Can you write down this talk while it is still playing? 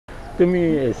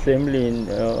तुम्ही असेंब्लीन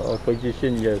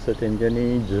ऑपोजिशन जे आसा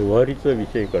तेंच्यांनी जुवारीचो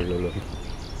विशय काडलेलो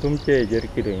तुमचे हेजेर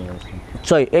कितें आसा?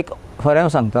 चोय एक खरें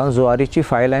सांगता, जुवारीची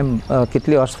फायल हांवें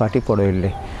कितली वर्स फाटीं पळयल्ली.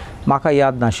 म्हाका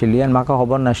याद नाशिल्ली आनी म्हाका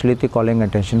खबर नाशिल्ली ती कॉलिंग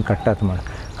अटेंशन काडटात म्हण.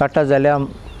 काडटा जाल्यार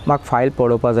म्हाका फायल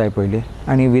पळोवपा जाय पयली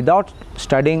आनी विदावट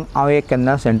स्टडींग हांव एक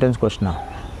केन्ना सेंटेन्स कोसना.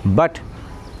 बट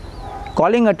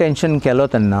कॉलिंग अटेंशन केलो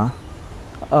तेन्ना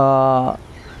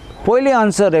पयली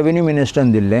आन्सर रेवेन्यू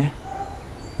मिनिस्टरान दिल्लें.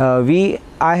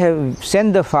 I have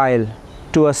sent the file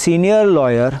to a senior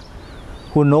lawyer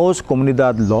who knows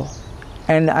Comunidad law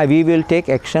and we will take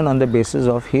action on the basis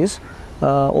of his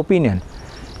opinion.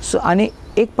 So आणि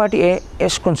एक पाटी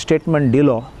एश कोन statement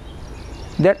दिलो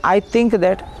that I think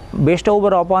that best उबो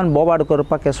रावपान बोबाड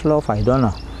करपाक कसलो फायदो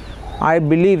ना. I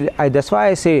believe, that's why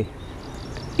I say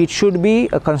it should be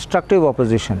a constructive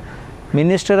opposition.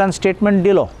 Minister and statement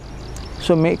dilo.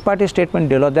 So make party statement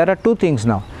dilo. There are two things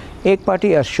now. एक party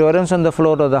assurance on the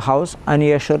floor of the house and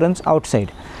assurance outside.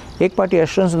 एक party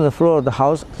assurance on the floor of the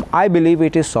house, I believe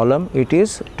it is solemn, it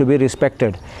is to be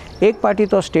respected. एक party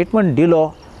तो statement dilo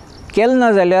केल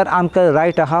ना जाल्यार आमकां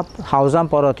riot आहा हावजान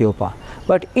परत येवपा.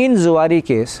 बट इन जुवारी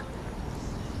केस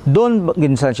दोन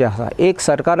गिन्साचे आसा. एक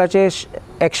सरकाराचे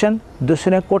एक्शन,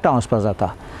 दुसरें कोर्टां वचपा जाता.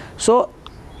 सो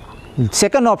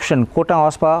सेकंड ऑप्शन कोर्टां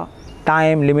वचपा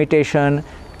टायम लिमिटेशन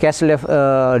कसले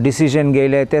डिसिजन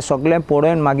घेयले ते सगळें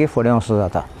पळोवन मागीर फुडें वचूं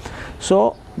जाता.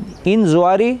 सो इन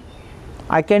Zuari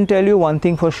I can tell you one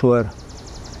thing for sure.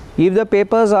 If the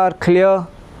papers are clear,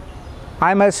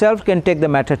 I myself can take the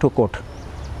matter to court.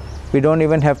 We don't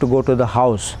even have to go to the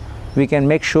house. We can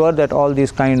make sure that all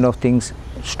these kind of things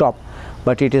stop.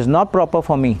 But it is not proper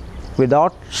for me,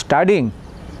 without studying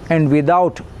and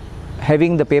without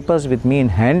having the papers with me in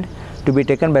hand, to be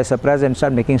taken by surprise and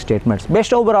start making statements.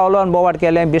 Best over all on board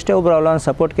kele, best over all on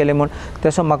support kele mon.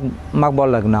 Teso mag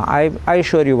bol lagna. I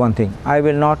assure you one thing. I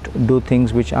will not do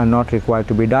things which are not required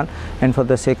to be done, and for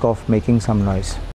the sake of making some noise.